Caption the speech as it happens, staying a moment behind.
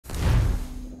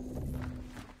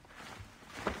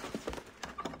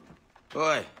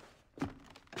Oi.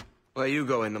 Where you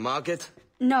going, the market?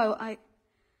 No,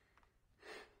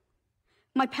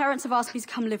 My parents have asked me to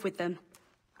come live with them,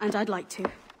 and I'd like to.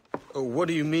 Oh, what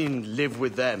do you mean, live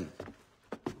with them?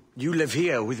 You live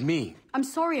here with me. I'm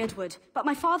sorry, Edward, but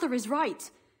my father is right.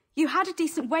 You had a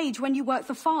decent wage when you worked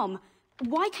the farm.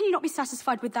 Why can you not be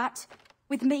satisfied with that?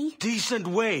 With me? Decent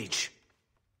wage?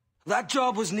 That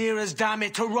job was near as, damn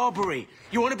it, to robbery.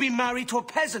 You want to be married to a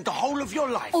peasant the whole of your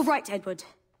life? All right, Edward.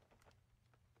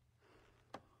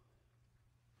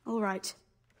 All right.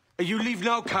 If you leave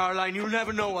now, Caroline, you'll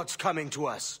never know what's coming to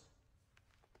us.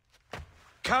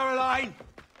 Caroline!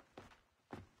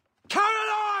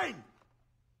 Caroline!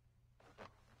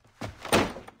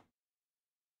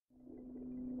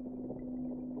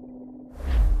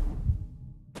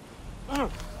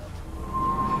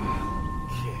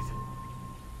 Kid.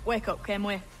 Wake up,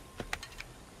 Kenway.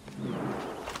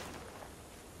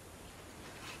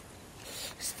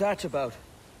 What's that about?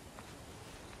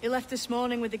 He left this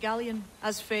morning with the galleon,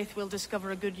 as faith we'll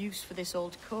discover a good use for this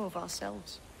old cove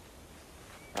ourselves.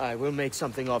 Aye, we'll make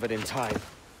something of it in time.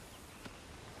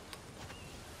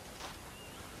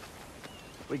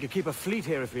 We could keep a fleet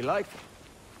here if we like.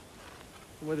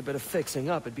 With a bit of fixing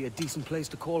up, it'd be a decent place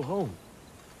to call home.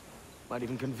 Might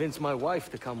even convince my wife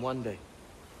to come one day.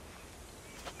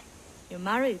 You're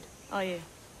married, are you?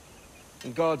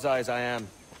 In God's eyes, I am.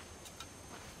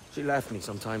 She left me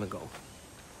some time ago.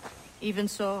 Even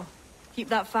so, keep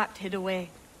that fact hid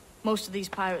away. Most of these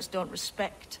pirates don't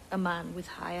respect a man with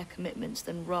higher commitments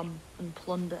than rum and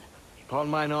plunder. Upon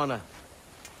mine honor.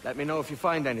 Let me know if you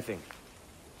find anything.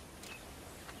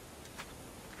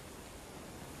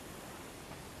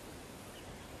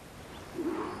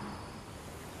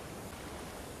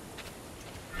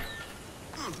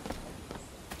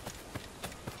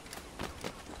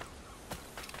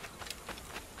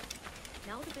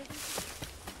 Now the business.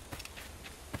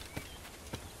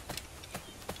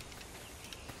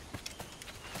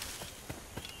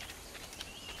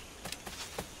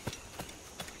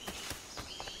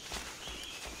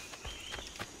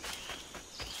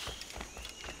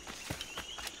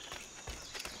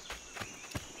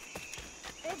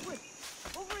 Edward,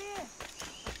 over here.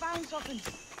 I found something.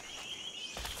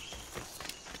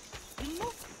 You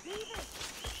must see this.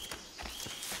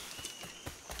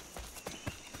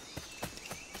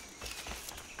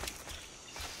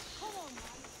 Come on, man.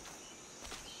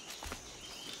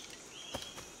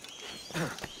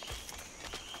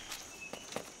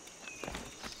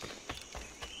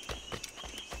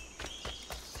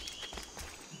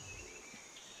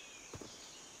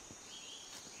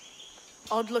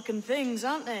 Odd-looking things,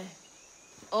 aren't they?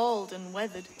 Old and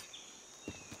weathered.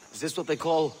 Is this what they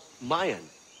call Mayan?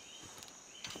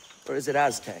 Or is it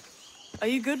Aztec? Are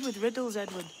you good with riddles,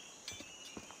 Edward?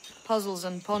 Puzzles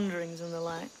and ponderings and the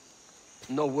like?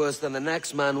 No worse than the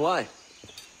next man, why?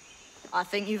 I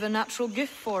think you've a natural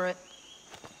gift for it.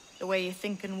 The way you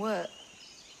think and work.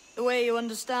 The way you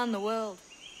understand the world.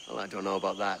 Well, I don't know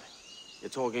about that. You're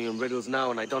talking in riddles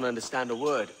now and I don't understand a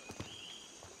word.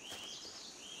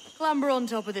 Clamber on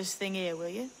top of this thing here, will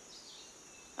you?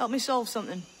 Help me solve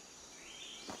something.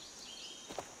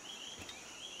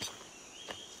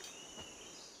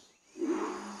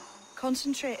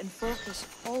 Concentrate and focus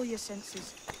all your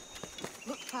senses.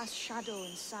 Look past shadow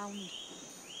and sound.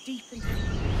 Deep into...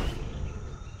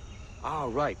 Ah,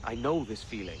 right. I know this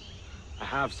feeling. I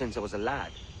have since I was a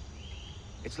lad.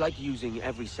 It's like using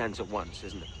every sense at once,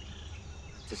 isn't it?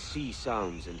 To see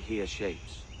sounds and hear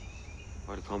shapes.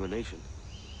 Quite a combination.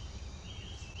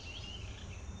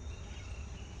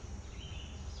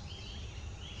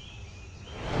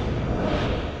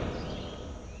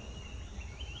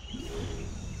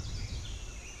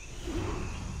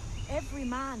 Every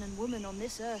man and woman on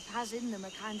this earth has in them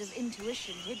a kind of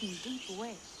intuition hidden deep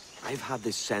away. I've had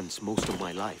this sense most of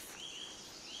my life.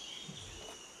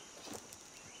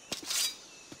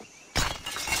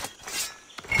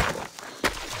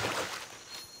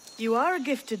 You are a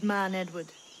gifted man, Edward.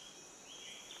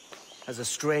 Has a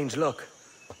strange look.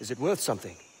 Is it worth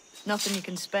something? Nothing you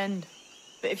can spend.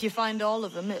 But if you find all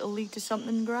of them, it'll lead to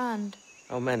something grand.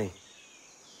 How many?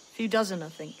 A few dozen, I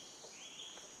think.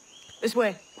 This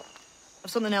way. I've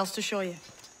something else to show you.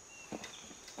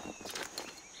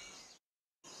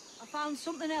 I found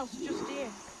something else just here.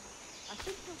 I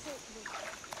think you'll take to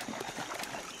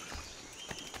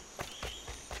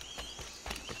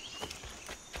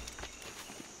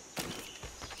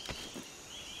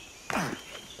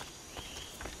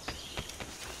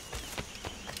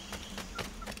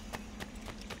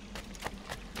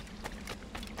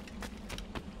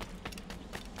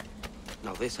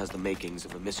Now this has the makings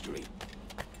of a mystery.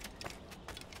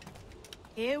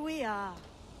 Here we are.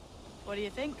 What do you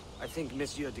think? I think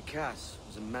Monsieur Ducasse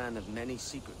was a man of many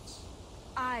secrets.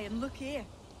 Aye, and look here.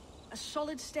 A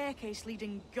solid staircase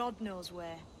leading God knows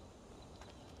where.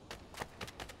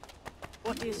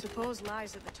 What do you suppose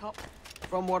lies at the top?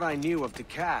 From what I knew of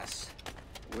Ducasse,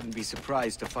 I wouldn't be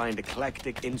surprised to find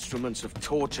eclectic instruments of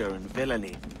torture and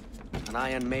villainy. An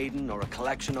Iron Maiden or a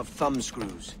collection of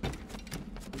thumbscrews.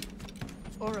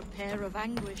 Or a pair of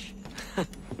anguish.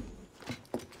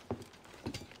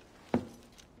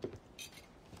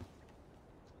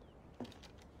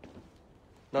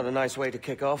 Not a nice way to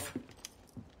kick off.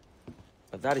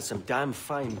 But that is some damn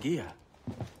fine gear.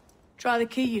 Try the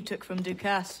key you took from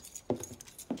Ducasse.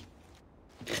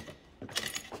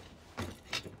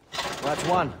 That's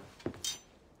one.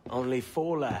 Only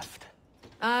 4 left.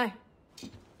 Aye.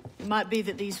 It might be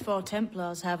that these 4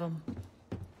 Templars have them.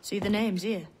 See the names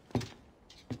here?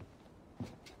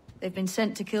 They've been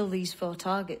sent to kill these 4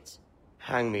 targets.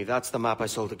 Hang me, that's the map I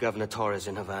sold to Governor Torres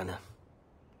in Havana.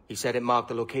 He said it marked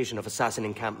the location of assassin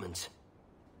encampments.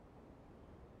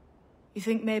 You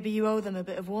think maybe you owe them a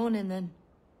bit of warning, then?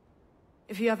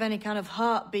 If you have any kind of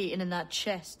heart beating in that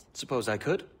chest. Suppose I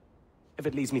could, if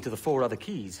it leads me to the 4 other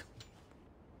keys.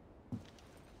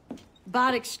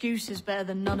 Bad excuse is better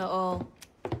than none at all.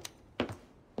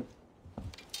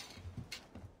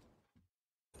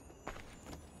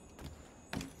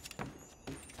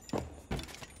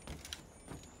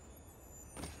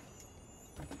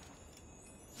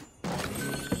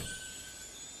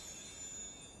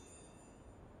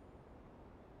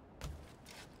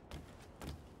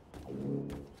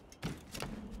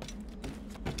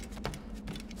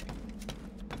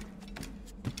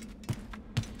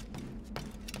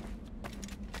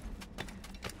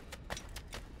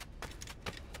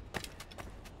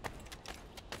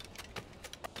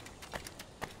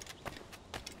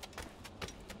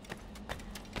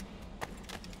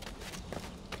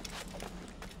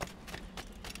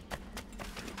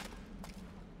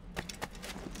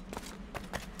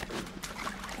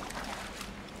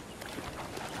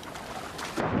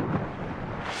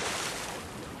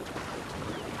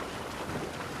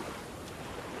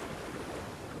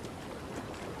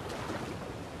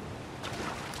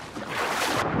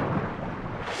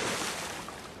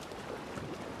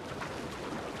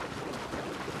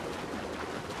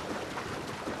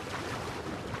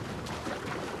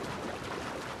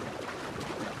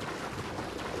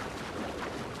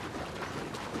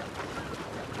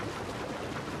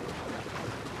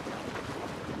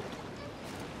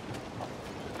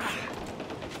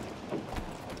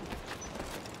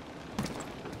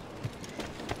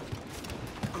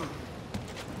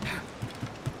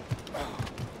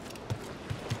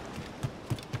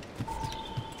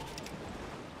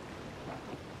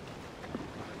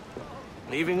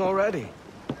 Leaving already?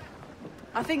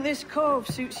 I think this cove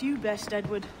suits you best,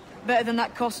 Edward. Better than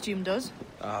that costume does.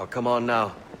 Oh, come on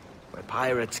now. We're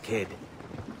pirates, kid.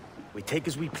 We take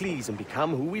as we please and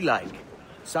become who we like.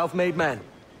 Self-made men.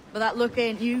 But that look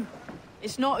ain't you.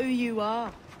 It's not who you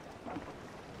are.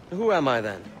 Who am I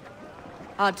then?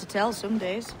 Hard to tell some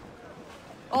days.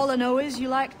 All I know is you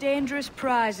like dangerous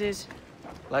prizes.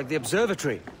 Like the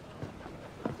observatory.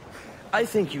 I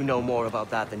think you know more about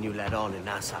that than you let on in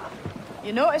Nassau.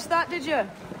 You noticed that, did you?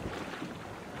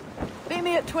 Meet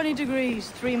me at 20 degrees,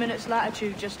 3 minutes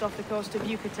latitude just off the coast of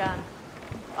Yucatan.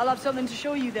 I'll have something to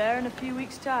show you there in a few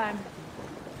weeks' time.